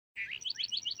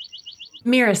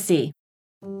Miracy.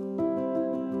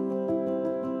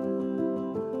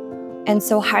 And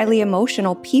so highly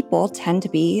emotional people tend to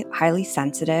be highly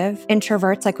sensitive.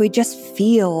 Introverts, like we just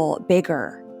feel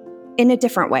bigger in a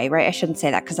different way, right? I shouldn't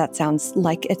say that because that sounds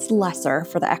like it's lesser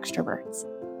for the extroverts.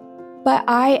 But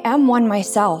I am one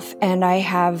myself, and I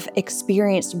have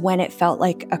experienced when it felt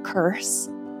like a curse.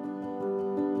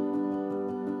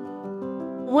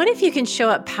 What if you can show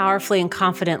up powerfully and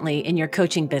confidently in your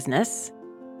coaching business,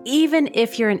 even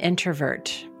if you're an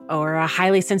introvert or a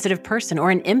highly sensitive person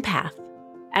or an empath?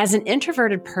 As an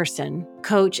introverted person,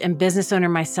 coach, and business owner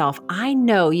myself, I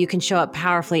know you can show up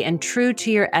powerfully and true to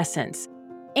your essence.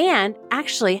 And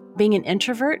actually, being an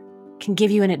introvert can give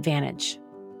you an advantage.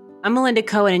 I'm Melinda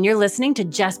Cohen, and you're listening to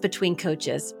Just Between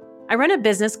Coaches. I run a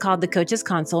business called The Coaches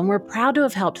Console, and we're proud to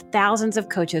have helped thousands of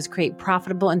coaches create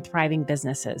profitable and thriving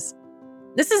businesses.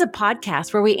 This is a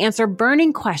podcast where we answer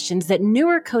burning questions that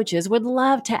newer coaches would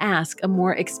love to ask a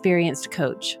more experienced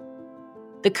coach.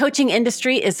 The coaching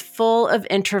industry is full of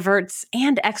introverts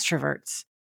and extroverts.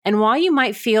 And while you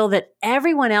might feel that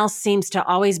everyone else seems to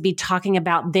always be talking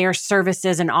about their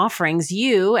services and offerings,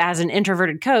 you, as an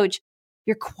introverted coach,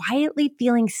 you're quietly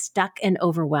feeling stuck and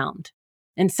overwhelmed.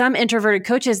 And some introverted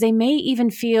coaches, they may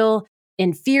even feel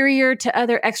inferior to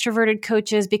other extroverted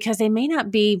coaches because they may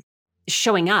not be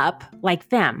showing up like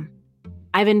them.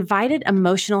 I've invited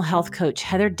emotional health coach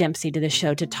Heather Dempsey to the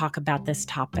show to talk about this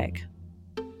topic.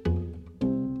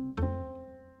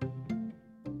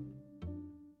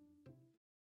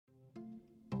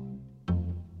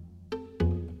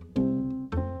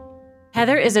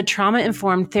 Heather is a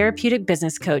trauma-informed therapeutic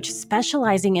business coach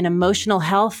specializing in emotional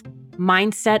health,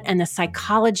 mindset, and the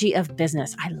psychology of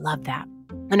business. I love that.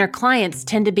 And her clients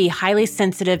tend to be highly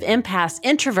sensitive empaths,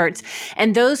 introverts,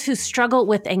 and those who struggle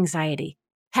with anxiety.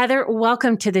 Heather,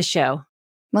 welcome to the show.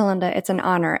 Melinda, it's an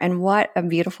honor, and what a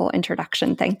beautiful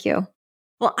introduction. Thank you.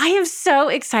 Well, I am so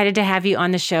excited to have you on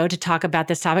the show to talk about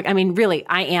this topic. I mean, really,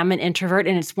 I am an introvert,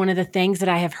 and it's one of the things that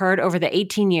I have heard over the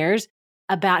 18 years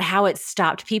about how it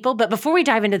stopped people. But before we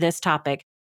dive into this topic,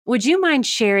 would you mind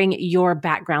sharing your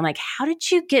background? Like, how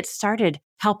did you get started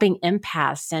helping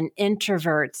empaths and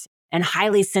introverts and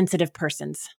highly sensitive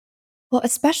persons? Well,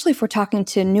 especially if we're talking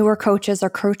to newer coaches or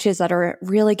coaches that are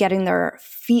really getting their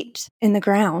feet in the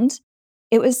ground,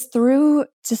 it was through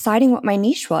deciding what my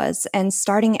niche was and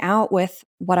starting out with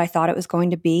what I thought it was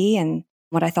going to be and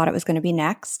what I thought it was going to be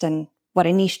next and what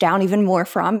I niched down even more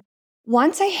from.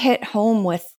 Once I hit home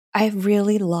with, I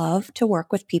really love to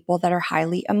work with people that are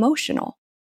highly emotional.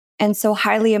 And so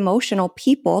highly emotional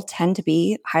people tend to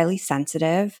be highly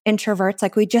sensitive. Introverts,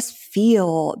 like we just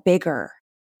feel bigger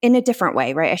in a different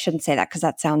way, right? I shouldn't say that because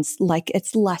that sounds like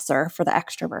it's lesser for the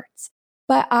extroverts.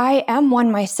 But I am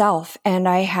one myself, and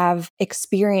I have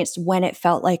experienced when it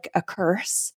felt like a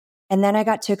curse. And then I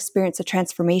got to experience a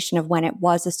transformation of when it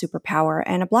was a superpower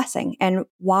and a blessing, and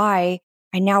why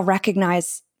I now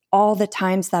recognize all the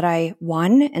times that I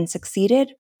won and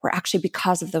succeeded were actually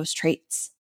because of those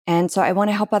traits. And so I want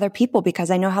to help other people because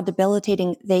I know how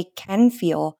debilitating they can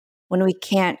feel when we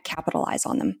can't capitalize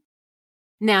on them.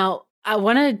 Now, I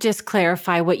want to just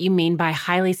clarify what you mean by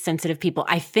highly sensitive people.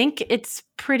 I think it's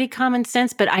pretty common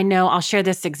sense, but I know I'll share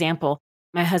this example.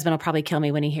 My husband will probably kill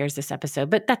me when he hears this episode,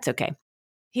 but that's okay.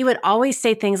 He would always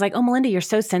say things like, "Oh, Melinda, you're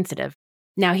so sensitive."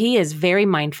 Now, he is very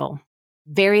mindful,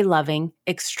 very loving,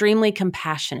 extremely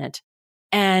compassionate.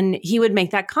 And he would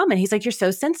make that comment. He's like, "You're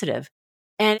so sensitive."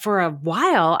 And for a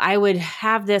while, I would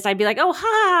have this, I'd be like, "Oh,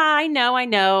 ha, I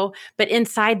know." But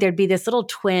inside, there'd be this little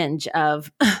twinge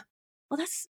of, well,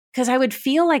 that's because I would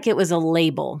feel like it was a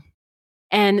label.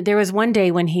 And there was one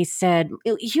day when he said,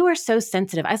 "You are so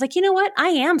sensitive." I was like, "You know what? I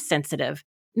am sensitive.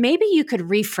 Maybe you could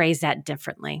rephrase that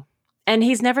differently." And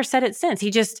he's never said it since.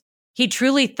 He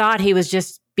truly thought he was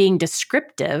just being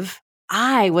descriptive.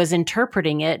 I was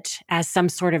interpreting it as some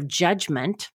sort of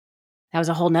judgment. That was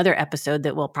a whole nother episode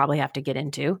that we'll probably have to get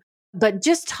into. But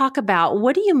just talk about,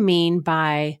 what do you mean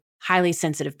by highly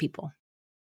sensitive people?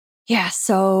 Yeah,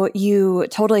 so you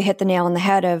totally hit the nail on the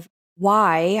head of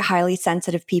why highly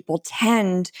sensitive people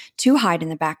tend to hide in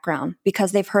the background,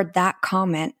 because they've heard that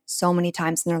comment so many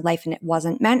times in their life and it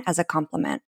wasn't meant as a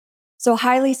compliment. So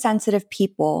highly sensitive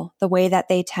people, the way that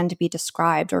they tend to be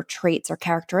described, or traits or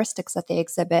characteristics that they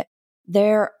exhibit,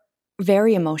 they're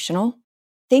very emotional.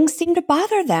 Things seem to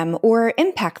bother them or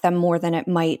impact them more than it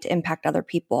might impact other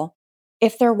people.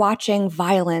 If they're watching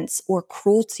violence or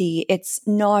cruelty, it's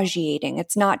nauseating.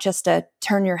 It's not just a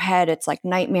turn your head, it's like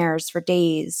nightmares for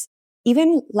days.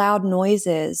 Even loud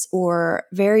noises or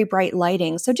very bright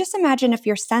lighting. So just imagine if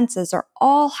your senses are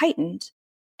all heightened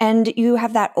and you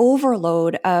have that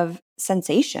overload of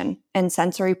sensation and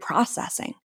sensory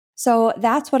processing. So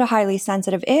that's what a highly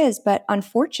sensitive is. But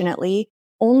unfortunately,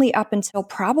 only up until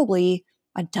probably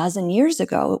a dozen years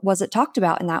ago was it talked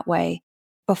about in that way.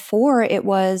 Before it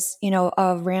was,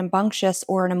 a rambunctious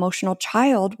or an emotional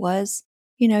child was,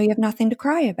 you have nothing to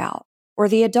cry about. Or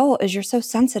the adult is, you're so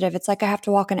sensitive. It's like I have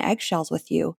to walk on eggshells with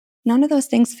you. None of those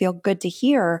things feel good to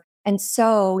hear. And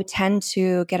so we tend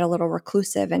to get a little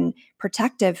reclusive and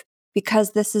protective,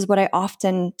 because this is what I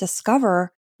often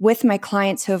discover with my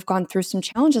clients who have gone through some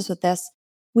challenges with this.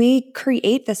 We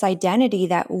create this identity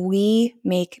that we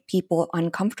make people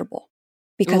uncomfortable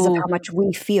because of how much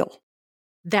we feel.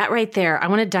 That right there, I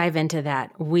want to dive into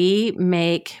that. We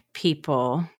make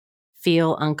people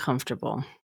feel uncomfortable,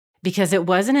 because it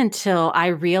wasn't until I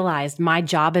realized my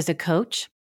job as a coach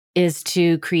is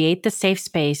to create the safe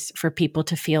space for people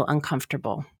to feel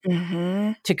uncomfortable,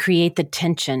 to create the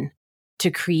tension, to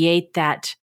create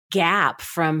that gap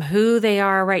from who they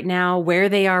are right now, where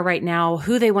they are right now,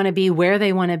 who they want to be, where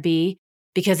they want to be,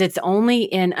 because it's only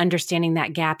in understanding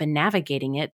that gap and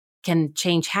navigating it can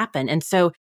change happen. And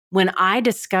so when I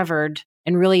discovered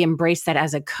and really embraced that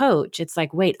as a coach, it's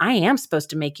like, wait, I am supposed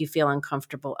to make you feel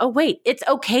uncomfortable. Oh, wait, it's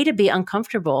okay to be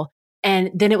uncomfortable.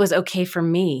 And then it was okay for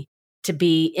me to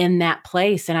be in that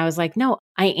place. And I was like, no,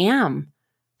 I am.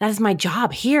 That is my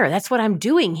job here. That's what I'm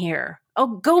doing here.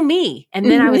 Oh, go me. And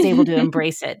then I was able to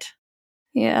embrace it.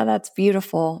 Yeah, that's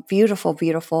beautiful. Beautiful,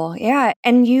 beautiful. Yeah.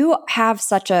 And you have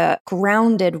such a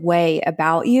grounded way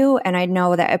about you. And I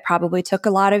know that it probably took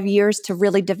a lot of years to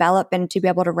really develop and to be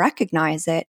able to recognize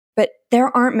it. But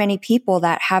there aren't many people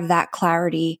that have that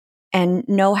clarity and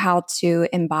know how to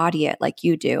embody it like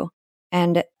you do.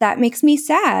 And that makes me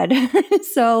sad.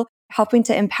 So helping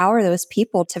to empower those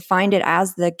people to find it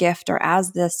as the gift or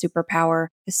as the superpower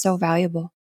is so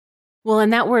valuable. Well,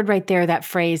 and that word right there, that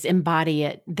phrase, embody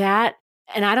it,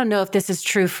 and I don't know if this is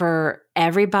true for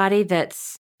everybody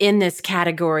that's in this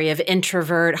category of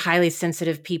introvert, highly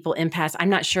sensitive people, empaths. I'm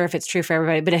not sure if it's true for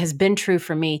everybody, but it has been true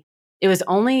for me. It was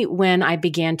only when I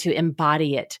began to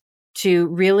embody it, to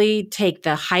really take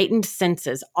the heightened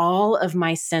senses, all of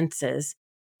my senses,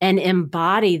 and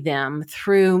embody them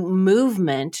through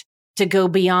movement to go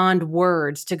beyond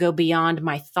words, to go beyond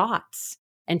my thoughts,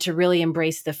 and to really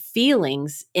embrace the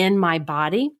feelings in my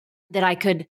body, that I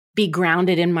could be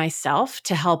grounded in myself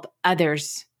to help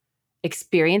others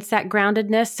experience that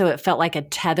groundedness. So it felt like a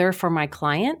tether for my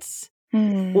clients,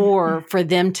 or for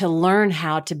them to learn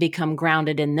how to become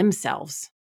grounded in themselves.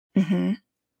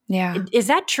 Yeah. Is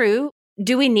that true?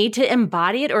 Do we need to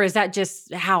embody it, or is that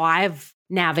just how I've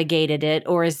navigated it?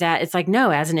 Or is that, it's like,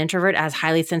 no, as an introvert, as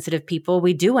highly sensitive people,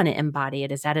 we do want to embody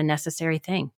it. Is that a necessary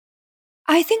thing?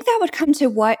 I think that would come to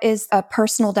what is a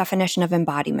personal definition of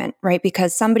embodiment, right?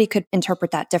 Because somebody could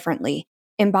interpret that differently.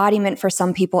 Embodiment for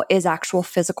some people is actual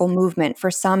physical movement.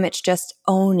 For some, it's just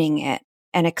owning it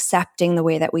and accepting the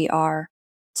way that we are.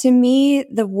 To me,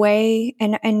 the way,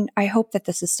 and I hope that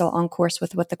this is still on course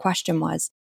with what the question was.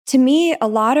 To me, a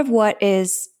lot of what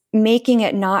is making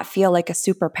it not feel like a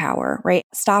superpower, right?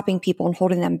 Stopping people and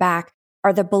holding them back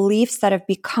are the beliefs that have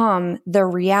become the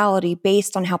reality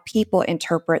based on how people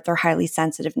interpret their highly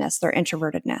sensitiveness, their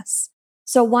introvertedness.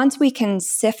 So once we can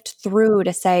sift through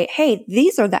to say, hey,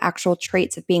 these are the actual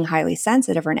traits of being highly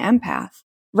sensitive or an empath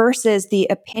versus the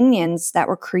opinions that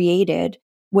were created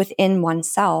within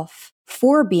oneself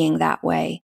for being that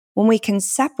way, when we can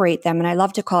separate them, and I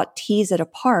love to call it tease it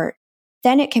apart,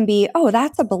 then it can be, oh,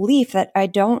 that's a belief that I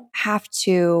don't have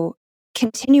to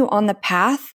continue on the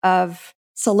path of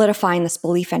solidifying this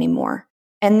belief anymore.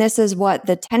 And this is what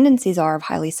the tendencies are of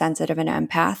highly sensitive and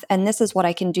empath. And this is what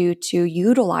I can do to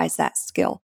utilize that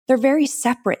skill. They're very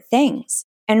separate things.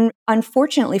 And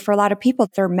unfortunately, for a lot of people,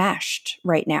 they're meshed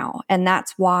right now. And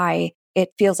that's why it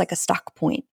feels like a stuck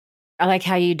point. I like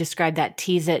how you described that,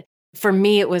 tease it. For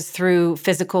me, it was through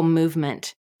physical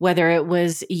movement, whether it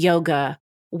was yoga,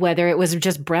 whether it was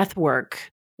just breath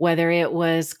work, whether it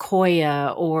was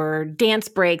Koya or dance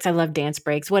breaks. I love dance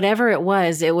breaks. Whatever it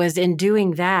was in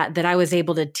doing that I was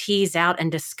able to tease out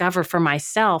and discover for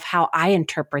myself how I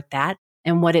interpret that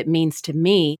and what it means to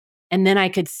me. And then I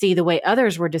could see the way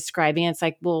others were describing it. It's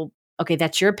like, well, okay,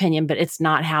 that's your opinion, but it's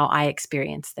not how I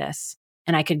experience this.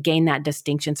 And I could gain that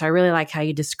distinction. So I really like how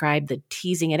you described the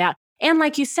teasing it out. And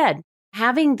like you said,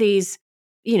 having these,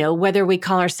 whether we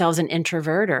call ourselves an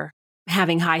introvert or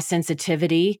having high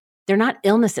sensitivity, they're not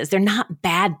illnesses. They're not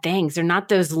bad things. They're not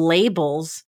those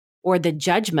labels or the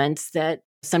judgments that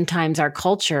sometimes our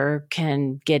culture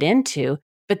can get into,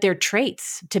 but they're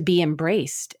traits to be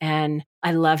embraced. And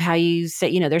I love how you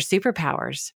say, they're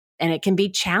superpowers, and it can be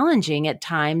challenging at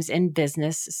times in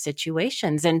business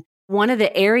situations. And One of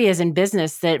the areas in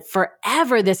business that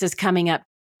forever this is coming up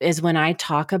is when I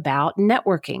talk about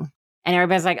networking. And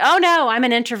everybody's like, oh no, I'm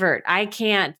an introvert. I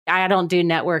don't do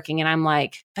networking. And I'm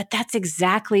like, but that's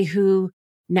exactly who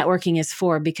networking is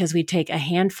for, because we take a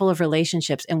handful of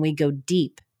relationships and we go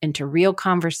deep into real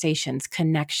conversations,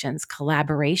 connections,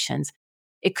 collaborations.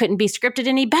 It couldn't be scripted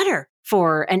any better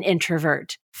for an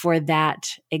introvert for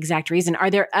that exact reason. Are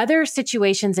there other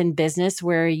situations in business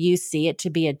where you see it to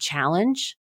be a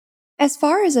challenge? As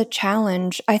far as a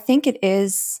challenge, I think it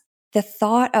is the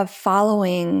thought of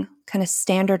following kind of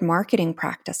standard marketing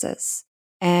practices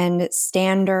and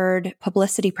standard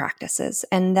publicity practices.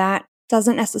 And that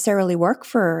doesn't necessarily work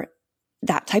for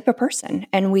that type of person.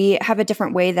 And we have a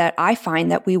different way that I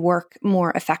find that we work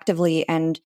more effectively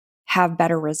and have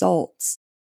better results.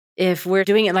 If we're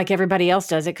doing it like everybody else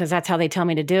does it, because that's how they tell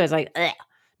me to do it, it's like,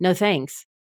 no thanks.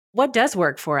 What does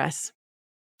work for us?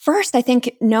 First, I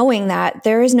think knowing that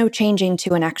there is no changing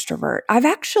to an extrovert. I've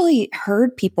actually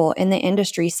heard people in the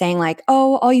industry saying like,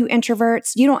 oh, all you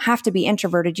introverts, you don't have to be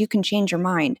introverted. You can change your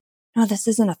mind. No, this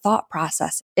isn't a thought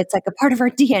process. It's like a part of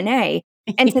our DNA.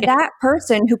 And to that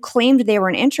person who claimed they were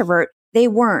an introvert, they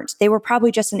weren't. They were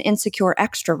probably just an insecure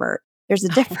extrovert. There's a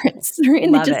difference, right?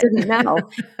 And they just didn't know.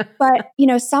 But,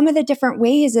 some of the different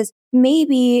ways is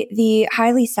maybe the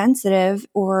highly sensitive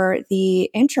or the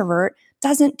introvert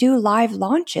doesn't do live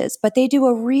launches, but they do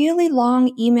a really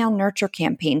long email nurture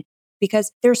campaign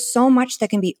because there's so much that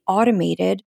can be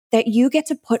automated that you get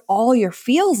to put all your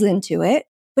feels into it,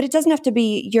 but it doesn't have to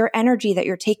be your energy that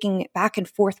you're taking back and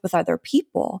forth with other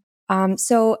people.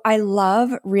 So I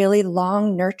love really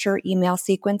long nurture email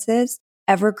sequences,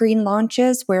 evergreen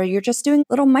launches where you're just doing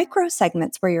little micro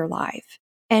segments where you're live.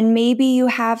 And maybe you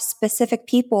have specific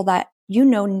people that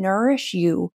nourish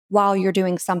you while you're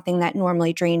doing something that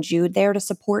normally drains you, there to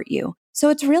support you. So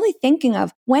it's really thinking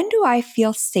of, when do I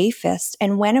feel safest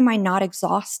and when am I not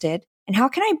exhausted? And how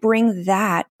can I bring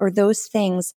that or those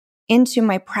things into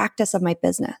my practice of my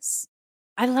business?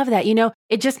 I love that.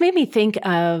 It just made me think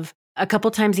of a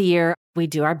couple times a year, we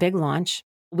do our big launch.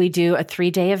 We do a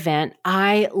 3-day event.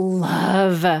 I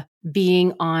love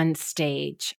being on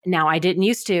stage. Now, I didn't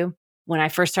used to. When I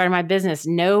first started my business,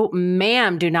 no,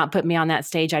 ma'am, do not put me on that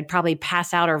stage. I'd probably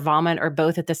pass out or vomit or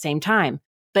both at the same time.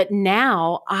 But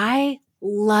now I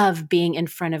love being in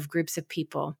front of groups of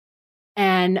people.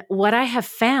 And what I have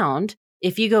found,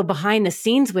 if you go behind the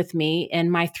scenes with me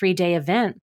in my 3-day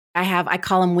event, I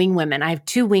call them wing women. I have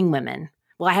 2 wing women.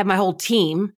 Well, I have my whole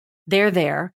team. They're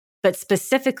there. But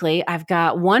specifically, I've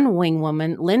got one wing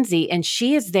woman, Lindsay, and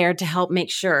she is there to help make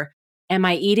sure, am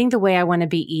I eating the way I want to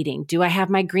be eating? Do I have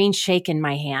my green shake in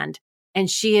my hand? And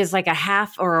she is like a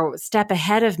half or a step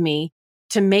ahead of me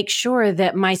to make sure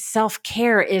that my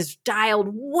self-care is dialed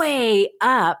way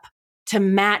up to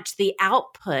match the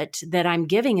output that I'm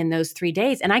giving in those 3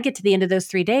 days. And I get to the end of those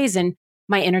 3 days and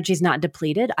my energy is not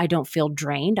depleted. I don't feel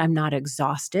drained. I'm not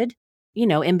exhausted.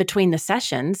 In between the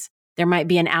sessions, there might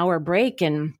be an hour break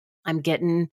and I'm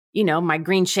getting my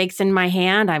green shakes in my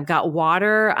hand. I've got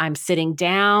water. I'm sitting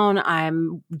down.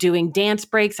 I'm doing dance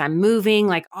breaks. I'm moving,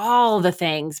 like all the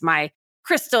things, my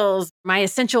crystals, my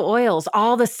essential oils,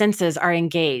 all the senses are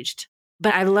engaged.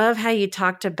 But I love how you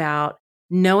talked about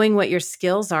knowing what your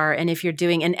skills are. And if you're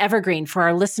doing an evergreen, for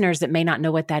our listeners that may not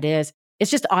know what that is,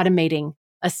 it's just automating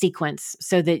a sequence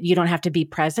so that you don't have to be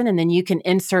present. And then you can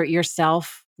insert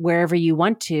yourself wherever you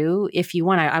want to, if you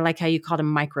want. I like how you called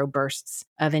them microbursts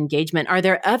of engagement. Are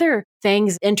there other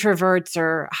things introverts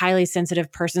or highly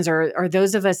sensitive persons or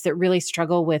those of us that really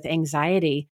struggle with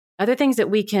anxiety, other things that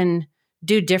we can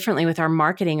do differently with our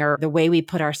marketing or the way we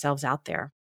put ourselves out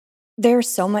there? There's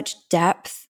so much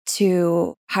depth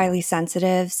to highly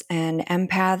sensitives and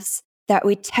empaths that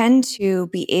we tend to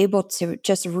be able to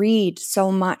just read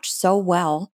so much so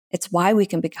well. It's why we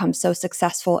can become so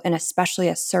successful in especially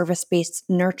a service-based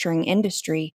nurturing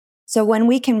industry. So when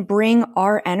we can bring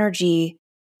our energy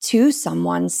to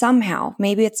someone somehow,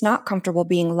 maybe it's not comfortable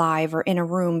being live or in a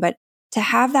room, but to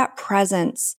have that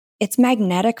presence, it's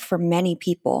magnetic for many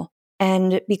people.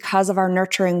 And because of our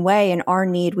nurturing way and our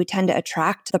need, we tend to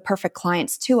attract the perfect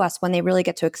clients to us when they really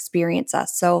get to experience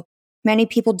us. So many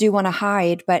people do want to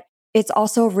hide, but it's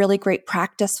also a really great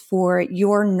practice for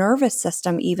your nervous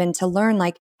system even to learn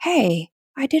like, hey,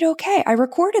 I did okay. I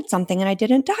recorded something and I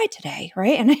didn't die today,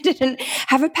 right? And I didn't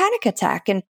have a panic attack.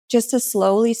 And just to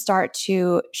slowly start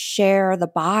to share the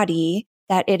body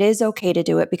that it is okay to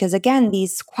do it. Because again,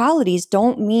 these qualities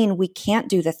don't mean we can't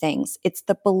do the things. It's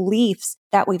the beliefs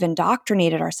that we've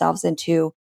indoctrinated ourselves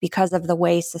into because of the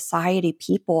way society,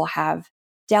 people have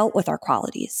dealt with our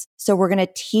qualities. So we're going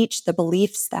to teach the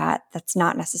beliefs that that's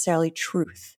not necessarily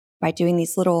truth. by doing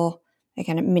these little,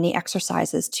 again, mini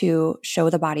exercises to show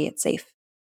the body it's safe.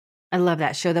 I love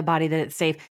that. Show the body that it's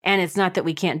safe. And it's not that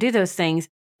we can't do those things,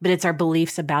 but it's our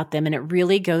beliefs about them. And it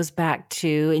really goes back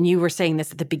to, and you were saying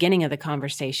this at the beginning of the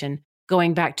conversation,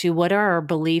 going back to what are our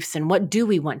beliefs and what do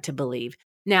we want to believe?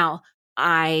 Now,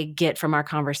 I get from our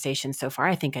conversation so far,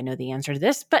 I think I know the answer to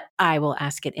this, but I will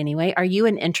ask it anyway. Are you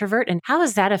an introvert? And how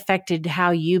has that affected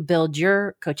how you build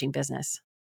your coaching business?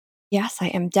 Yes, I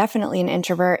am definitely an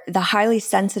introvert. The highly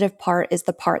sensitive part is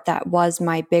the part that was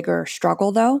my bigger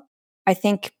struggle, though. I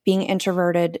think being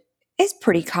introverted is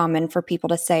pretty common for people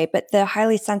to say, but the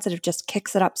highly sensitive just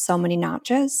kicks it up so many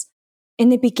notches. In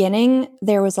the beginning,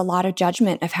 there was a lot of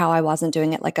judgment of how I wasn't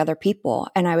doing it like other people.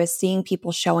 And I was seeing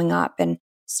people showing up and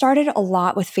started a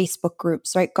lot with Facebook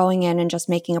groups, right? Going in and just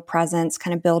making a presence,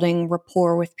 kind of building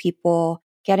rapport with people,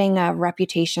 getting a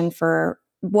reputation for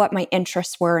what my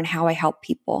interests were and how I help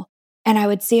people. And I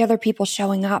would see other people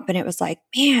showing up and it was like,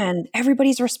 man,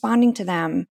 everybody's responding to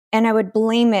them. And I would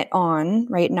blame it on,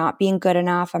 right, not being good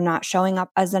enough. I'm not showing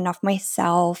up as enough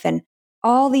myself and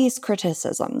all these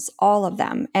criticisms, all of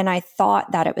them. And I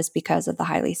thought that it was because of the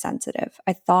highly sensitive.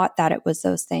 I thought that it was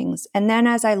those things. And then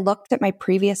as I looked at my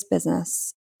previous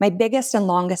business, my biggest and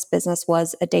longest business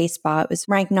was a day spa. It was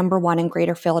ranked #1 in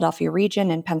Greater Philadelphia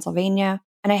region in Pennsylvania.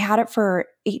 And I had it for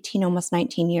 18, almost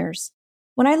 19 years.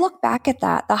 When I look back at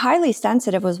that, the highly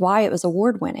sensitive was why it was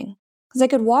award winning. Because I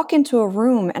could walk into a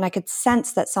room and I could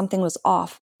sense that something was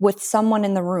off with someone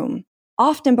in the room,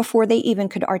 often before they even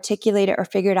could articulate it or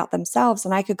figure it out themselves.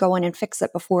 And I could go in and fix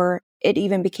it before it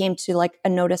even became to like a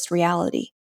noticed reality.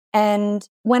 And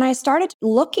when I started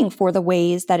looking for the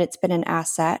ways that it's been an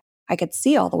asset, I could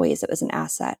see all the ways it was an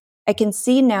asset. I can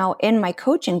see now in my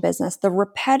coaching business, the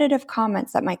repetitive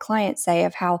comments that my clients say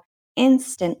of how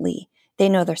instantly they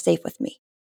know they're safe with me.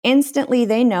 Instantly,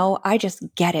 they know I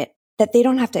just get it, that they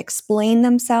don't have to explain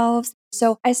themselves.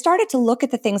 So I started to look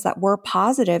at the things that were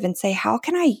positive and say, how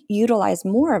can I utilize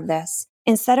more of this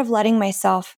instead of letting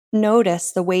myself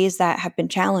notice the ways that have been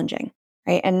challenging,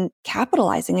 right? And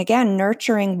capitalizing, again,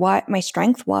 nurturing what my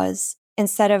strength was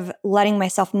instead of letting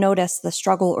myself notice the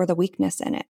struggle or the weakness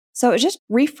in it. So it was just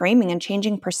reframing and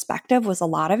changing perspective was a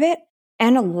lot of it,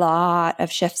 and a lot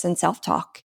of shifts in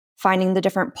self-talk, finding the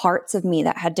different parts of me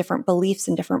that had different beliefs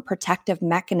and different protective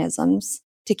mechanisms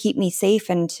to keep me safe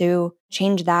and to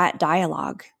change that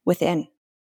dialogue within.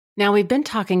 Now, we've been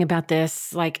talking about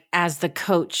this like as the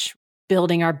coach,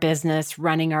 building our business,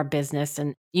 running our business,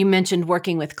 and you mentioned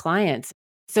working with clients.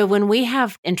 So when we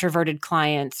have introverted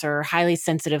clients or highly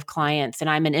sensitive clients, and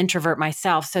I'm an introvert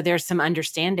myself, so there's some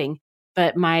understanding.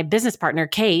 But my business partner,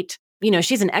 Kate,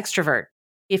 she's an extrovert.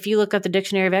 If you look up the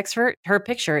dictionary of extrovert, her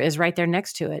picture is right there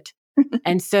next to it.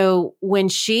 And so when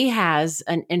she has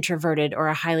an introverted or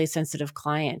a highly sensitive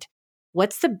client,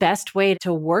 what's the best way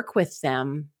to work with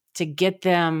them to get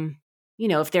them,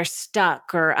 if they're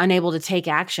stuck or unable to take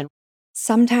action?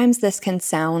 Sometimes this can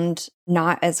sound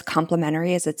not as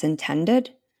complimentary as it's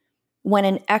intended. When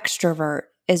an extrovert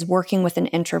is working with an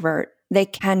introvert, they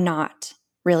cannot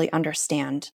really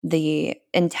understand the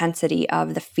intensity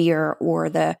of the fear or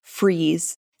the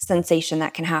freeze sensation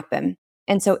that can happen.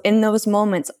 And so in those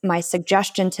moments, my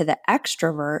suggestion to the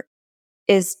extrovert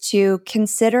is to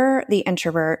consider the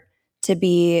introvert to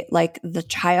be like the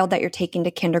child that you're taking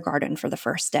to kindergarten for the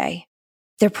first day.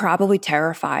 They're probably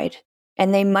terrified.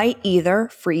 And they might either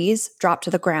freeze, drop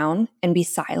to the ground and be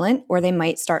silent, or they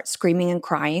might start screaming and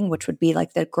crying, which would be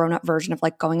like the grown-up version of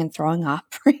like going and throwing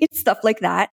up, right? Stuff like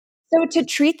that. So to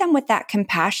treat them with that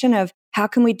compassion of how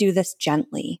can we do this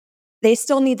gently? They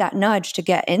still need that nudge to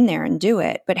get in there and do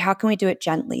it, but how can we do it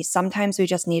gently? Sometimes we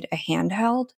just need a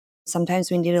handheld.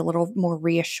 Sometimes we need a little more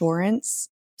reassurance,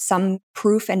 some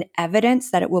proof and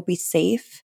evidence that it will be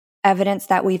safe, evidence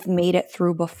that we've made it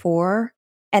through before.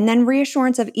 And then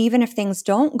reassurance of even if things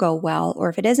don't go well or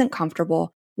if it isn't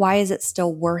comfortable, why is it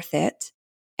still worth it?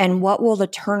 And what will the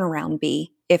turnaround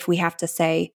be if we have to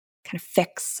say, kind of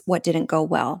fix what didn't go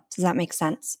well? Does that make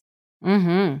sense?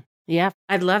 Mm-hmm. Yeah,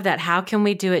 I'd love that. How can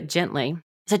we do it gently?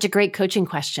 Such a great coaching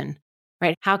question,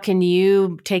 right? How can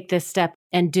you take this step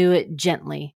and do it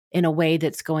gently in a way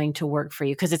that's going to work for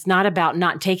you? Because it's not about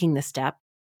not taking the step.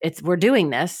 We're doing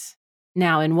this.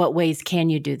 Now, in what ways can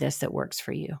you do this that works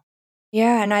for you?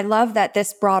 Yeah, and I love that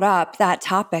this brought up that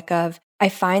topic of, I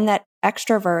find that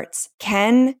extroverts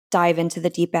can dive into the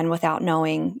deep end without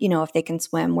knowing, if they can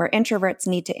swim, where introverts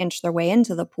need to inch their way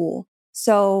into the pool.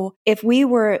 So if we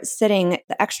were sitting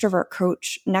the extrovert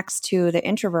coach next to the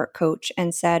introvert coach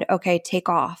and said, okay, take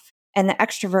off, and the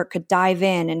extrovert could dive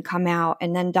in and come out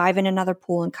and then dive in another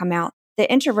pool and come out, the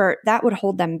introvert, that would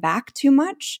hold them back too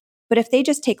much. But if they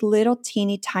just take little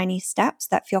teeny tiny steps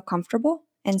that feel comfortable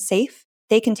and safe,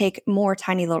 they can take more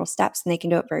tiny little steps and they can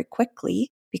do it very quickly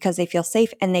because they feel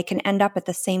safe, and they can end up at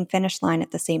the same finish line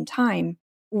at the same time,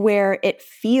 where it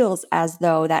feels as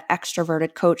though that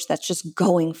extroverted coach that's just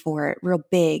going for it real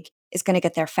big is going to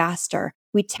get there faster.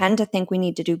 We tend to think we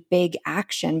need to do big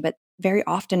action, but very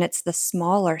often it's the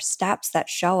smaller steps that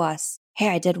show us, hey,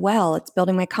 I did well. It's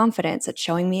building my confidence. It's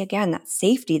showing me again that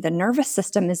safety. The nervous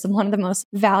system is one of the most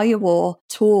valuable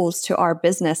tools to our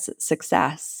business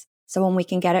success. So when we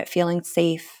can get it feeling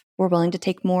safe, we're willing to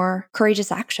take more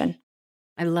courageous action.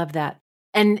 I love that.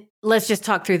 And let's just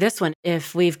talk through this one.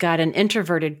 If we've got an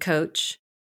introverted coach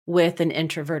with an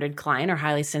introverted client or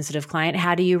highly sensitive client,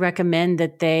 how do you recommend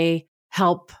that they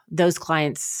help those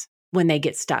clients when they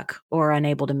get stuck or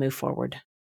unable to move forward?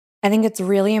 I think it's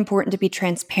really important to be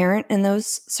transparent in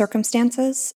those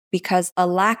circumstances, because a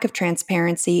lack of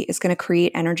transparency is going to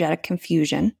create energetic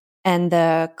confusion. And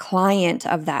the client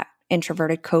of that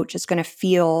introverted coach is going to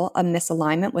feel a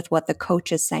misalignment with what the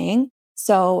coach is saying.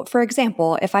 So, for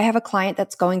example, if I have a client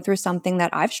that's going through something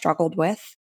that I've struggled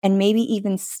with and maybe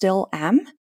even still am,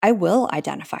 I will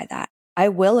identify that. I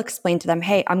will explain to them,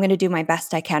 hey, I'm going to do my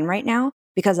best I can right now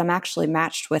because I'm actually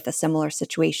matched with a similar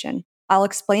situation. I'll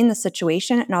explain the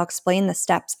situation and I'll explain the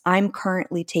steps I'm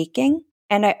currently taking.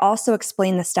 And I also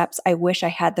explain the steps I wish I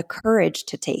had the courage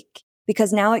to take,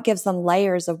 because now it gives them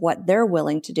layers of what they're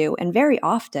willing to do. And very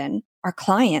often, our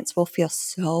clients will feel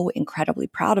so incredibly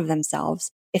proud of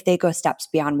themselves if they go steps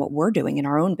beyond what we're doing in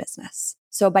our own business.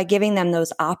 So by giving them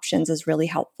those options is really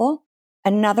helpful.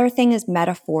 Another thing is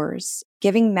metaphors.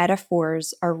 Giving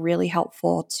metaphors are really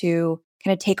helpful to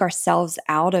kind of take ourselves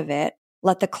out of it,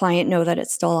 let the client know that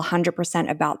it's still 100%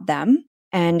 about them,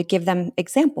 and give them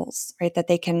examples, right, that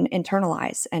they can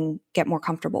internalize and get more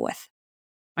comfortable with.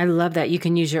 I love that. You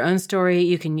can use your own story.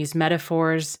 You can use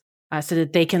metaphors so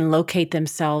that they can locate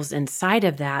themselves inside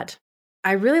of that.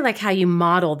 I really like how you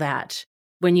model that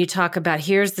when you talk about,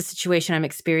 here's the situation I'm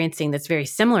experiencing that's very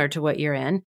similar to what you're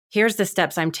in. Here's the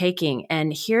steps I'm taking.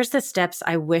 And here's the steps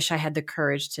I wish I had the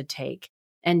courage to take.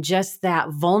 And just that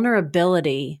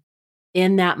vulnerability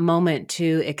in that moment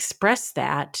to express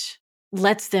that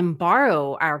lets them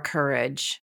borrow our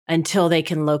courage until they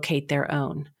can locate their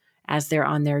own as they're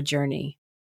on their journey.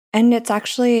 And it's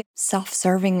actually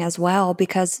self-serving as well,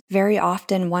 because very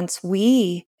often once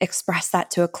we express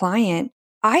that to a client,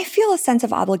 I feel a sense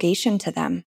of obligation to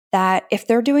them that if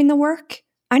they're doing the work,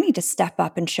 I need to step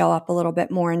up and show up a little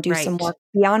bit more and do some work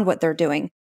beyond what they're doing.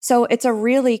 So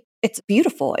it's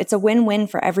beautiful. It's a win-win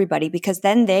for everybody, because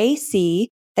then they see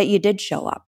that you did show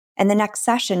up. And the next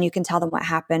session, you can tell them what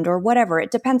happened or whatever.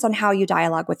 It depends on how you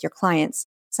dialogue with your clients.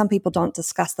 Some people don't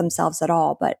discuss themselves at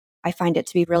all, but I find it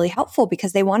to be really helpful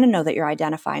because they want to know that you're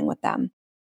identifying with them.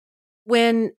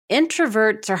 When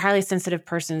introverts or highly sensitive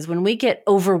persons, when we get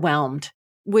overwhelmed,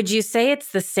 would you say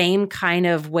it's the same kind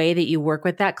of way that you work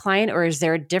with that client, or is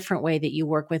there a different way that you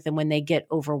work with them when they get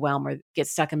overwhelmed or get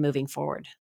stuck in moving forward?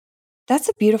 That's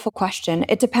a beautiful question.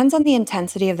 It depends on the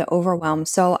intensity of the overwhelm.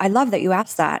 So I love that you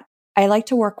asked that. I like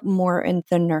to work more in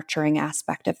the nurturing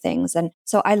aspect of things. And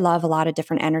so I love a lot of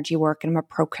different energy work, and I'm a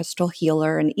pro-crystal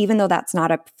healer. And even though that's not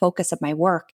a focus of my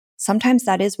work, sometimes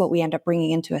that is what we end up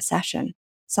bringing into a session.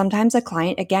 Sometimes a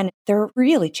client, again, they're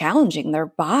really challenging their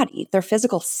body, their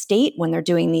physical state when they're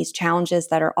doing these challenges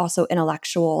that are also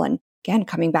intellectual. And again,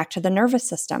 coming back to the nervous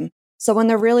system. So when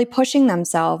they're really pushing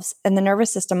themselves and the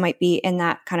nervous system might be in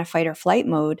that kind of fight or flight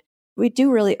mode, we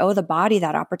do really owe the body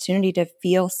that opportunity to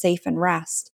feel safe and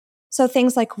rest. So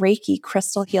things like Reiki,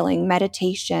 crystal healing,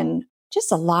 meditation,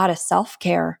 just a lot of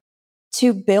self-care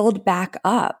to build back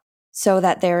up so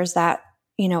that there's that,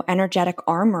 energetic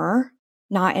armor,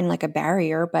 not in like a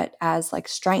barrier, but as like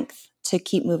strength to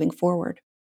keep moving forward.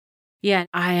 Yeah,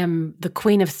 I am the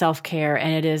queen of self-care,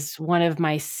 and it is one of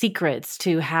my secrets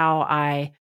to how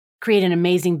I create an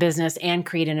amazing business and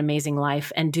create an amazing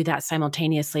life, and do that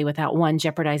simultaneously without one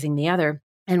jeopardizing the other.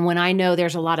 And when I know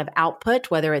there's a lot of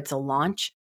output, whether it's a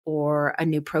launch or a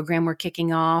new program we're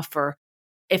kicking off, or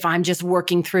if I'm just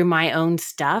working through my own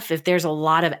stuff, if there's a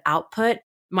lot of output,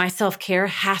 my self-care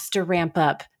has to ramp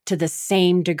up to the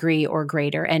same degree or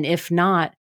greater. And if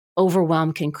not,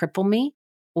 overwhelm can cripple me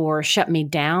or shut me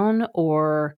down,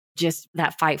 or just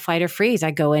that fight, flight, or freeze.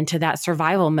 I go into that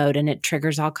survival mode and it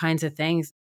triggers all kinds of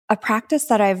things. A practice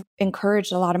that I've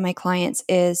encouraged a lot of my clients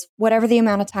is whatever the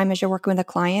amount of time as you're working with a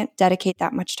client, dedicate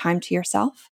that much time to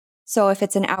yourself. So if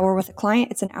it's an hour with a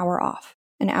client, it's an hour off.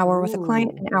 An hour with a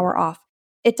client, an hour off.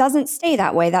 It doesn't stay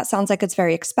that way. That sounds like it's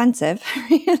very expensive,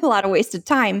 a lot of wasted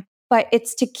time, but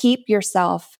it's to keep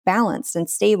yourself balanced and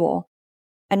stable.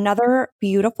 Another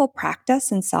beautiful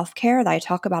practice in self-care that I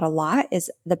talk about a lot is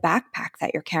the backpack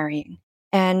that you're carrying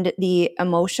and the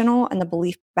emotional and the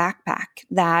belief backpack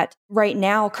that right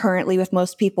now, currently with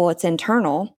most people, it's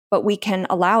internal, but we can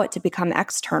allow it to become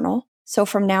external. So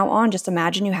from now on, just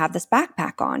imagine you have this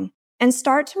backpack on and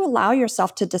start to allow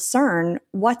yourself to discern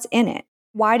what's in it.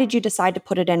 Why did you decide to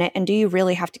put it in it? And do you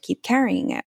really have to keep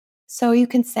carrying it? So you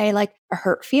can say like a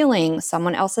hurt feeling,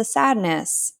 someone else's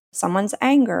sadness, someone's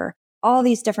anger, all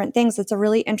these different things. It's a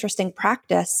really interesting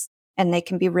practice and they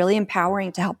can be really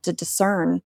empowering to help to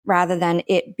discern rather than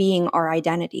it being our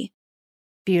identity.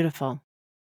 Beautiful.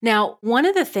 Now, one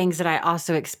of the things that I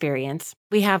also experience,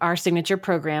 we have our signature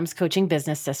programs, Coaching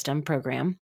Business System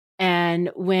program.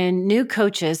 And when new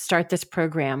coaches start this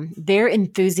program, their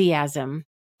enthusiasm,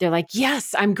 they're like,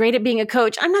 yes, I'm great at being a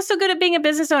coach. I'm not so good at being a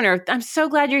business owner. I'm so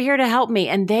glad you're here to help me.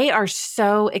 And they are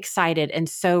so excited and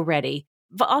so ready,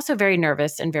 but also very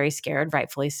nervous and very scared,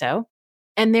 rightfully so.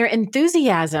 And their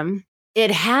enthusiasm,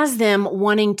 it has them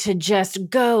wanting to just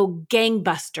go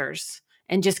gangbusters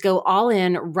and just go all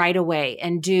in right away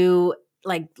and do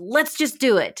like, let's just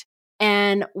do it.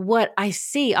 And what I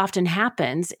see often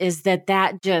happens is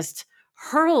that just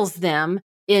hurls them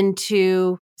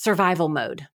into survival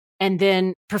mode. And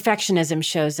then perfectionism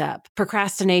shows up,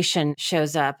 procrastination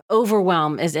shows up,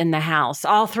 overwhelm is in the house.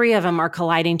 All three of them are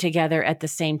colliding together at the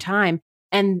same time.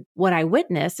 And what I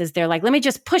witness is they're like, let me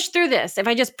just push through this. If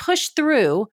I just push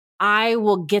through, I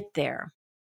will get there.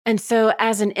 And so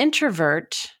as an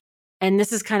introvert, and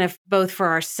this is kind of both for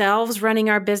ourselves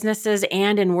running our businesses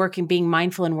and in working, being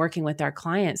mindful and working with our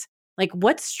clients, like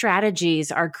what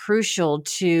strategies are crucial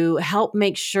to help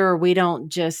make sure we don't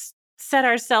just set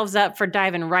ourselves up for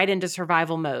diving right into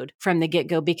survival mode from the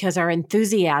get-go because our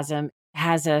enthusiasm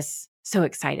has us so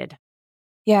excited?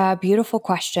 Yeah, beautiful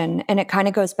question. And it kind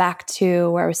of goes back to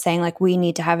where I was saying, like, we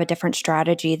need to have a different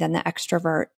strategy than the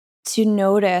extrovert to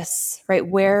notice, right?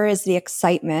 Where is the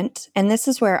excitement? And this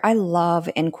is where I love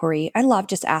inquiry. I love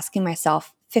just asking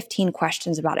myself 15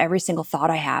 questions about every single thought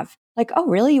I have. Like, oh,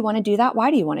 really? You want to do that? Why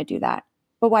do you want to do that?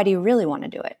 But why do you really want to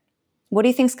do it? What do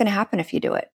you think is going to happen if you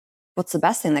do it? What's the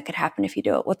best thing that could happen if you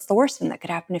do it? What's the worst thing that could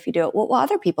happen if you do it? What will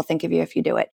other people think of you if you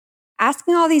do it?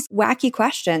 Asking all these wacky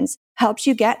questions helps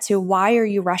you get to why are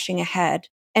you rushing ahead?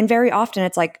 And very often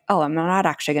it's like, oh, I'm not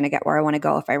actually going to get where I want to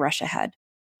go if I rush ahead.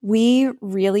 We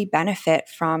really benefit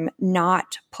from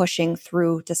not pushing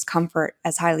through discomfort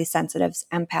as highly sensitives,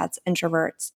 empaths,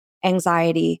 introverts,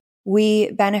 anxiety.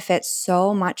 We benefit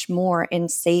so much more in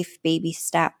safe baby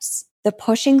steps. The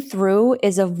pushing through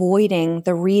is avoiding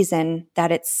the reason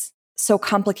that it's so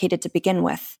complicated to begin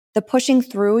with. The pushing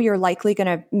through, you're likely going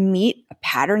to meet a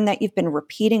pattern that you've been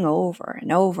repeating over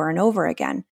and over and over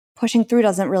again. Pushing through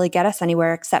doesn't really get us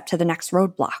anywhere except to the next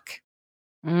roadblock.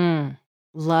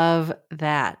 Love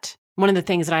that. One of the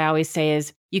things that I always say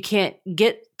is you can't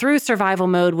get through survival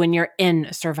mode when you're in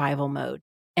survival mode.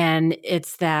 And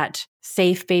it's that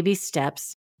safe baby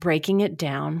steps, breaking it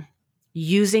down,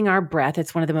 using our breath.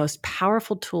 It's one of the most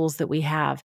powerful tools that we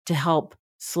have to help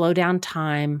slow down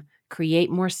time, create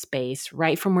more space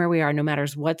right from where we are, no matter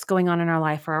what's going on in our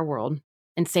life or our world,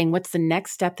 and saying, what's the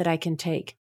next step that I can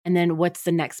take? And then what's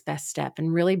the next best step?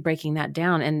 And really breaking that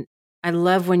down. And I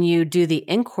love when you do the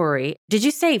inquiry. Did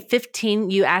you say 15?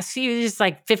 You just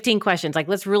like 15 questions. Like,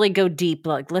 let's really go deep.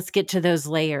 Like, let's get to those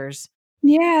layers.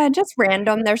 Yeah, just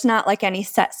random. There's not like any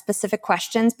set specific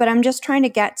questions, but I'm just trying to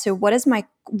get to what is my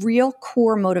real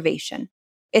core motivation.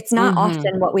 It's not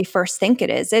often what we first think it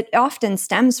is. It often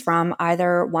stems from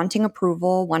either wanting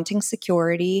approval, wanting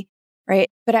security, right?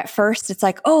 But at first it's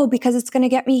like, oh, because it's going to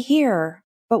get me here.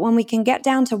 But when we can get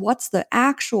down to what's the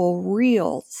actual,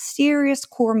 real, serious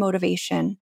core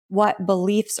motivation, what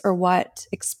beliefs or what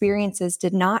experiences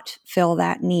did not fill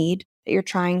that need that you're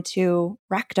trying to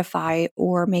rectify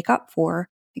or make up for.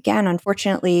 Again,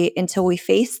 unfortunately, until we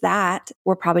face that,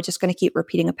 we're probably just going to keep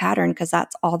repeating a pattern because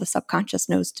that's all the subconscious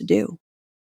knows to do.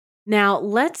 Now,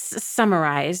 let's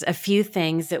summarize a few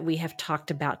things that we have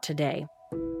talked about today.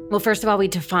 Well, first of all, we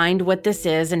defined what this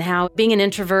is and how being an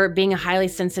introvert, being a highly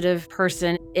sensitive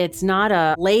person, it's not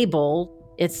a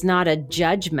label, it's not a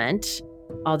judgment,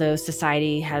 although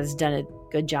society has done a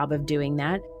good job of doing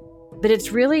that. But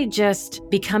it's really just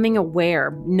becoming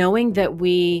aware, knowing that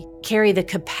we carry the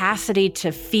capacity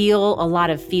to feel a lot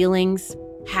of feelings,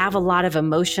 have a lot of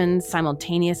emotions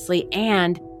simultaneously,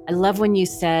 and I love when you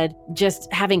said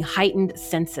just having heightened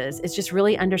senses. It's just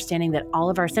really understanding that all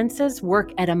of our senses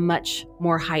work at a much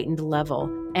more heightened level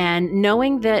and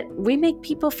knowing that we make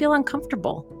people feel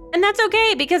uncomfortable. And that's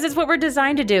okay because it's what we're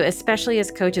designed to do, especially as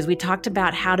coaches. We talked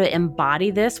about how to embody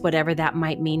this, whatever that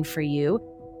might mean for you.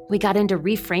 We got into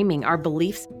reframing our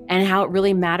beliefs and how it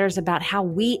really matters about how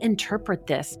we interpret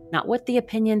this, not what the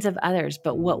opinions of others,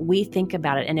 but what we think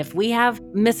about it. And if we have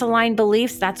misaligned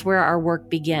beliefs, that's where our work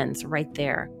begins, right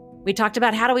there. We talked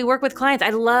about how do we work with clients. I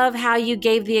love how you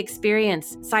gave the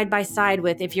experience side by side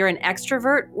with if you're an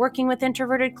extrovert working with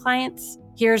introverted clients,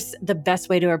 here's the best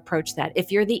way to approach that.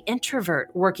 If you're the introvert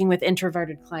working with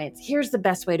introverted clients, here's the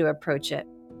best way to approach it.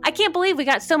 I can't believe we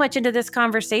got so much into this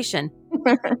conversation.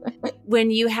 When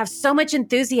you have so much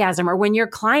enthusiasm, or when your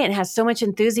client has so much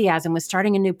enthusiasm with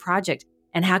starting a new project,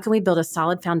 and how can we build a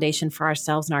solid foundation for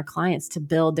ourselves and our clients to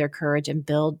build their courage and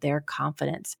build their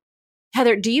confidence?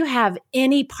 Heather, do you have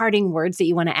any parting words that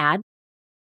you want to add?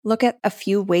 Look at a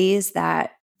few ways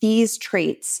that these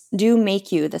traits do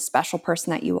make you the special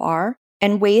person that you are,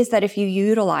 and ways that if you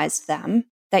utilized them,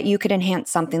 that you could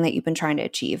enhance something that you've been trying to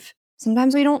achieve.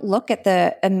 Sometimes we don't look at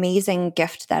the amazing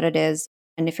gift that it is.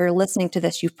 And if you're listening to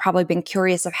this, you've probably been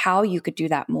curious of how you could do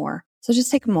that more. So just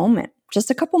take a moment,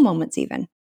 just a couple moments even.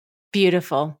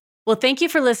 Beautiful. Well, thank you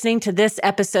for listening to this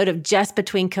episode of Just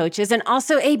Between Coaches. And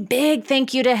also a big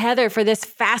thank you to Heather for this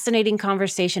fascinating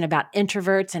conversation about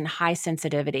introverts and high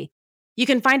sensitivity. You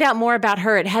can find out more about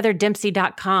her at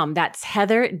heatherdempsey.com. That's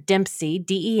Heather Dempsey,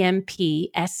 DEMPSEY.com.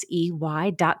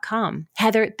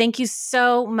 Heather, thank you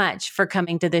so much for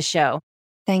coming to this show.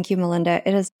 Thank you, Melinda.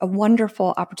 It is a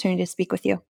wonderful opportunity to speak with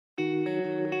you.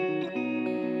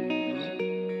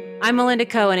 I'm Melinda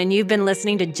Cohen, and you've been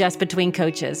listening to Just Between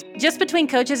Coaches. Just Between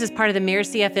Coaches is part of the Mirror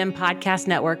CFM podcast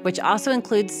network, which also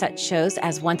includes such shows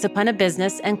as Once Upon a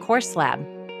Business and Course Lab.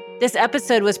 This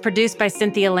episode was produced by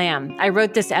Cynthia Lamb. I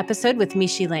wrote this episode with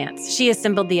Mishi Lance. She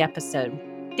assembled the episode.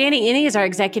 Danny Inney is our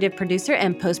executive producer,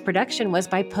 and post-production was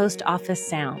by Post Office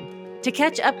Sound. To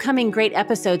catch upcoming great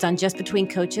episodes on Just Between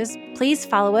Coaches, please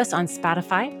follow us on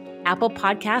Spotify, Apple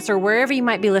Podcasts, or wherever you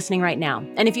might be listening right now.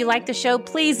 And if you like the show,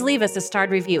 please leave us a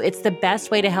starred review. It's the best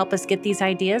way to help us get these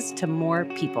ideas to more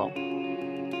people.